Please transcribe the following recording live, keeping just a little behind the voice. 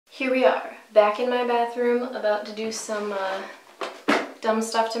Here we are, back in my bathroom, about to do some dumb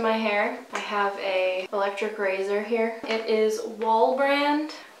stuff to my hair. I have a electric razor here. It is Wahl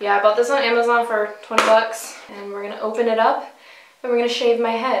brand. Yeah, I bought this on Amazon for 20 bucks, and we're gonna open it up and we're gonna shave my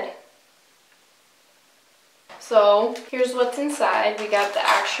head. So here's what's inside. We got the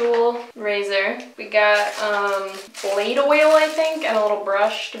actual razor. We got blade oil, I think, and a little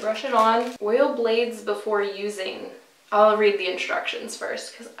brush to brush it on. Oil blades before using. I'll read the instructions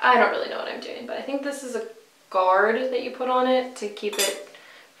first because I don't really know what I'm doing, but I think this is a guard that you put on it to keep it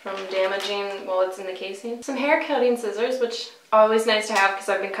from damaging while it's in the casing. Some hair cutting scissors, which are always nice to have because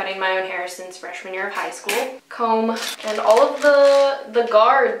I've been cutting my own hair since freshman year of high school. Comb, and all of the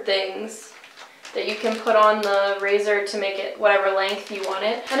guard things that you can put on the razor to make it whatever length you want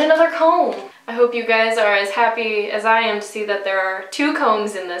it. And another comb. I hope you guys are as happy as I am to see that there are 2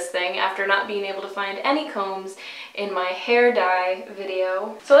 combs in this thing after not being able to find any combs in my hair dye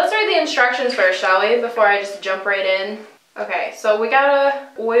video. So let's read the instructions first, shall we? Before I just jump right in. Okay, so we gotta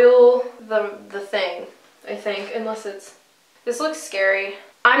oil the thing, I think, unless it's... This looks scary.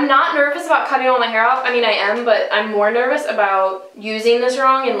 I'm not nervous about cutting all my hair off. I mean, I am, but I'm more nervous about using this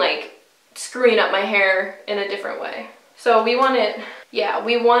wrong and like screwing up my hair in a different way. So we want it, yeah,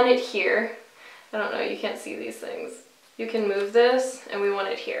 we want it here. I don't know, you can't see these things. You can move this, and we want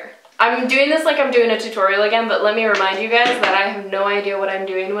it here. I'm doing this like I'm doing a tutorial again, but let me remind you guys that I have no idea what I'm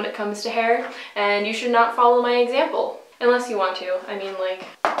doing when it comes to hair, and you should not follow my example. Unless you want to. I mean, like,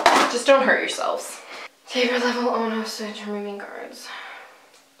 just don't hurt yourselves. Taper level on-off switch, removing guards.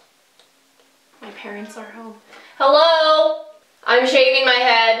 My parents are home. Hello! I'm shaving my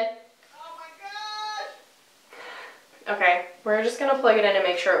head. Okay, we're just gonna plug it in and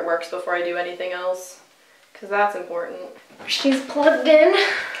make sure it works before I do anything else, because that's important. She's plugged in.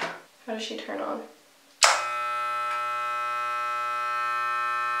 How does she turn on?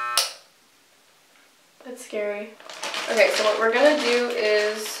 That's scary. Okay, so what we're gonna do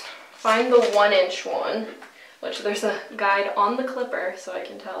is find the 1-inch one, which there's a guide on the clipper so I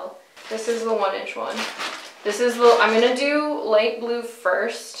can tell. This is the 1-inch one. This is the, I'm gonna do light blue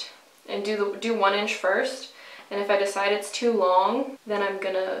first and do 1 inch first. And if I decide it's too long, then I'm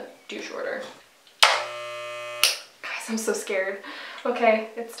gonna do shorter. Guys, I'm so scared. Okay,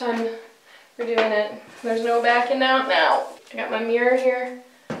 it's time. We're doing it. There's no backing out now. I got my mirror here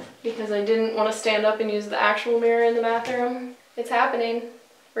because I didn't want to stand up and use the actual mirror in the bathroom. It's happening.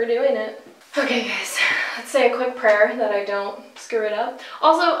 We're doing it. Okay, guys, let's say a quick prayer that I don't screw it up.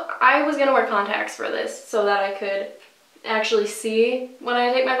 Also, I was gonna wear contacts for this so that I could actually see when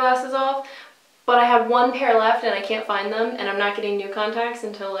I take my glasses off. But I have 1 pair left and I can't find them, and I'm not getting new contacts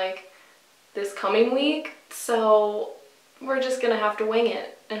until like this coming week. So we're just gonna have to wing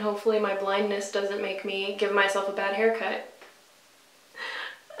it, and hopefully my blindness doesn't make me give myself a bad haircut.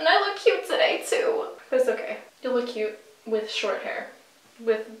 And I look cute today too. But it's okay. You'll look cute with short hair,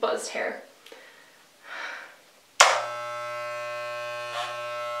 with buzzed hair.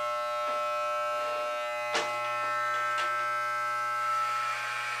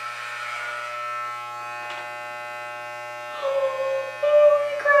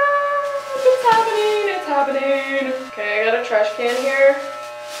 Happening. Okay, I got a trash can here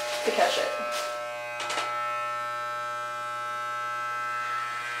to catch it.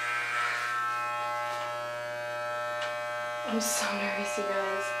 I'm so nervous, you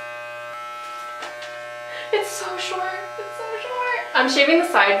guys. It's so short. It's so short. I'm shaving the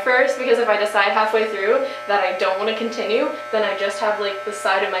side first because if I decide halfway through that I don't want to continue, then I just have like the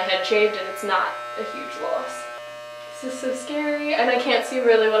side of my head shaved and it's not a huge loss. This is so scary, and I can't see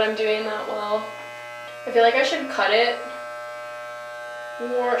really what I'm doing that well. I feel like I should cut it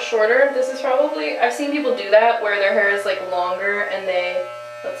more shorter. This is probably, I've seen people do that where their hair is like longer and they,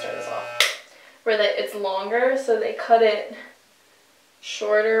 let's turn this off, where it's longer so they cut it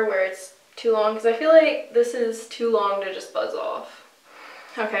shorter where it's too long, because I feel like this is too long to just buzz off.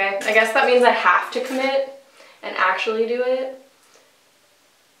 Okay, I guess that means I have to commit and actually do it.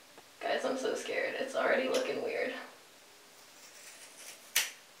 Guys, I'm so scared. It's already looking weird.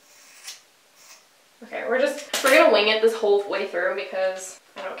 Okay, we're gonna wing it this whole way through because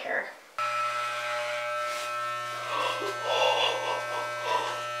I don't care.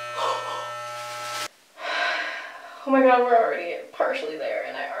 Oh my god, we're already partially there,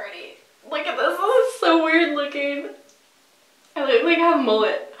 and I already, look at this is so weird looking. I look like I have a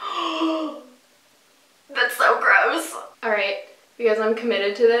mullet. That's so gross. Alright, because I'm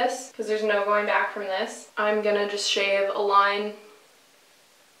committed to this, because there's no going back from this, I'm gonna just shave a line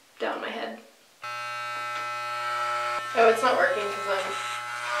down my head. Oh, it's not working because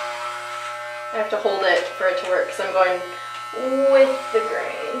I have to hold it for it to work because I'm going with the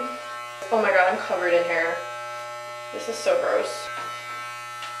grain. I'm covered in hair. This is so gross.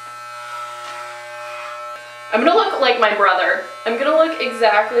 I'm gonna look like my brother. I'm gonna look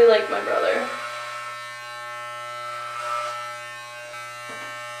exactly like my brother.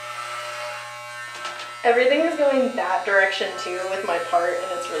 Everything is going that direction too with my part,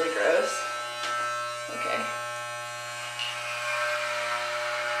 and it's really gross. Okay.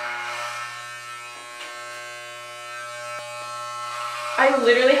 I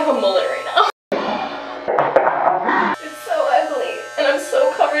literally have a mullet right now. It's so ugly, and I'm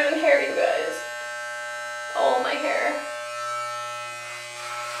so covered in hair, you guys. All my hair.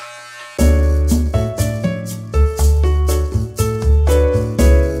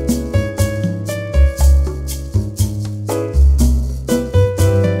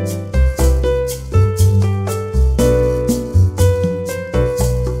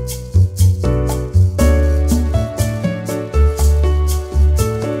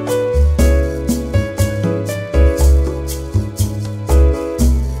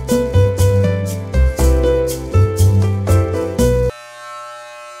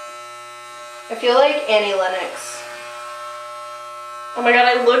 I feel like Annie Lennox. Oh my god,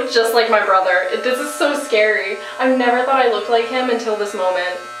 I look just like my brother. This is so scary. I never thought I looked like him until this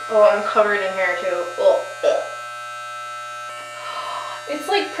moment. Oh, I'm covered in hair too. Oh. It's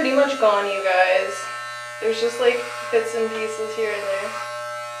like pretty much gone, you guys. There's just like bits and pieces here and there.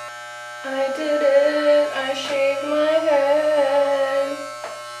 I did it. I shaved my head.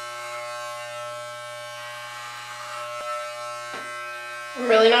 I'm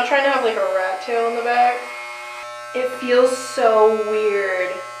really not trying to have like a rat tail in the back. It feels so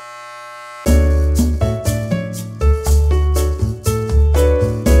weird.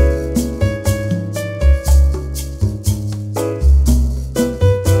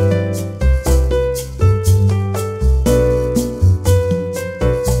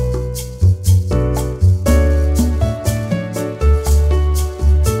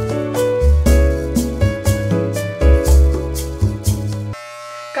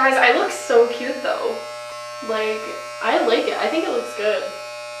 Guys, I look so cute though. Like, I like it. I think it looks good.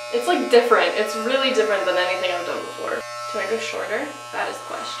 It's like different. It's really different than anything I've done before. Do I go shorter? That is the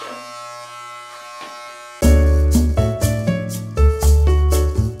question.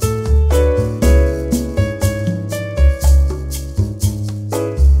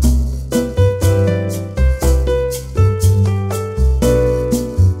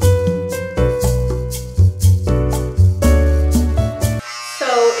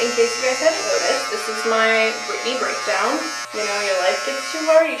 This is my Britney breakdown. You know, your life gets too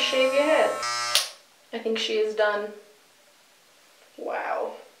hard, you shave your head. I think she is done.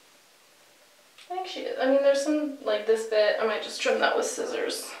 Wow. I think she is. I mean, there's some, like this bit, I might just trim that with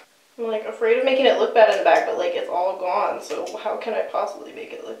scissors. I'm like afraid of making it look bad in the back, but like it's all gone, so how can I possibly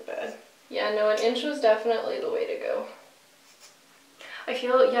make it look bad? Yeah, no, an inch was definitely the way to go. I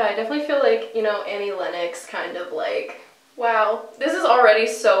feel, yeah, I definitely feel like, you know, Annie Lennox kind of like, wow, this is already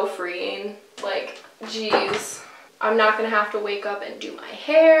so freeing. Like, geez, I'm not gonna have to wake up and do my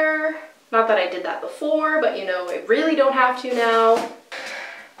hair. Not that I did that before, but you know, I really don't have to now.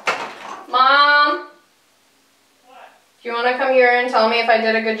 Mom? What? Do you wanna come here and tell me if I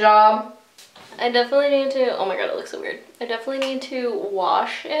did a good job? I definitely need to, oh my god, it looks so weird. I definitely need to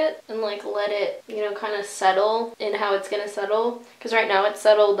wash it and like let it, you know, kind of settle in how it's gonna settle. Because right now it's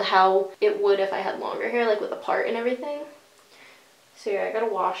settled how it would if I had longer hair, like with a part and everything. So yeah, I gotta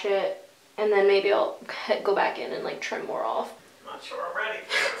wash it. And then maybe I'll go back in and like trim more off. I'm not sure I'm ready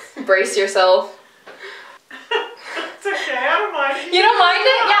for this. Brace yourself. It's okay, I don't mind it. You don't mind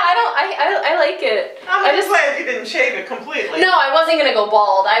it? Yeah, I like it. I'm just glad you didn't shave it completely. No, I wasn't gonna go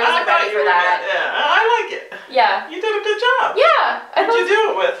bald. I wasn't ready for that. Yeah, I like it. Yeah. You did a good job. Yeah. What'd you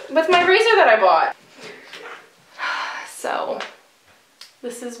do it with? With my razor that I bought. So,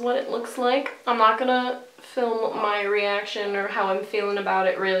 this is what it looks like. I'm not gonna film my reaction or how I'm feeling about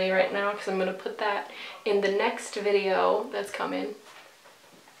it really right now because I'm gonna put that in the next video that's coming.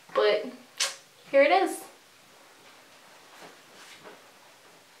 But here it is.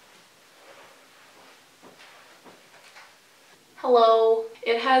 Hello.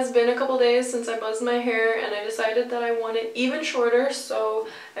 It has been a couple days since I buzzed my hair and I decided that I want it even shorter, so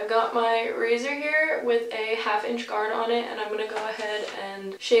I've got my razor here with a 1/2 inch guard on it and I'm gonna go ahead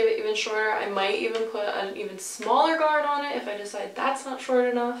and shave it even shorter. I might even put an even smaller guard on it if I decide that's not short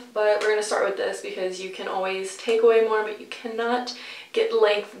enough, but we're gonna start with this because you can always take away more, but you cannot get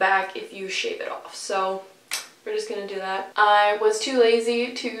length back if you shave it off. So we're just gonna do that. I was too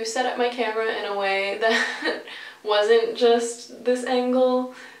lazy to set up my camera in a way that wasn't just this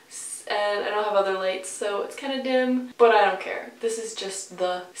angle and I don't have other lights, so it's kind of dim, but I don't care. This is just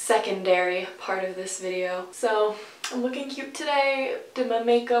the secondary part of this video. So I'm looking cute today, did my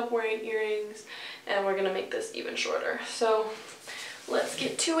makeup, wearing earrings, and we're gonna make this even shorter. So let's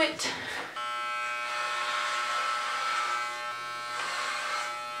get to it.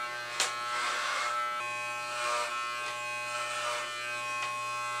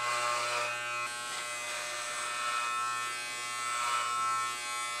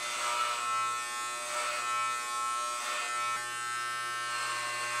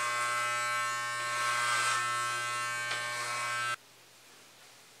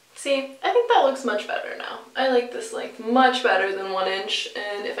 See, I think that looks much better now. I like this length much better than 1 inch,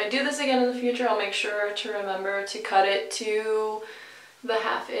 and if I do this again in the future, I'll make sure to remember to cut it to the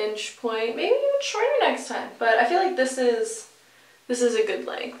 1/2 inch point, maybe even shorter next time. But I feel like this is a good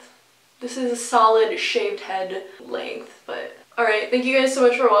length. This is a solid shaved head length, but alright, thank you guys so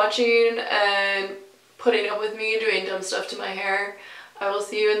much for watching and putting up with me doing dumb stuff to my hair. I will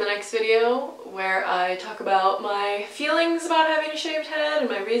see you in the next video where I talk about my feelings about having a shaved head and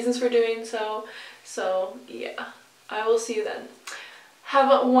my reasons for doing so. So yeah, I will see you then.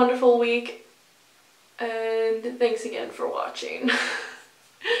 Have a wonderful week and thanks again for watching.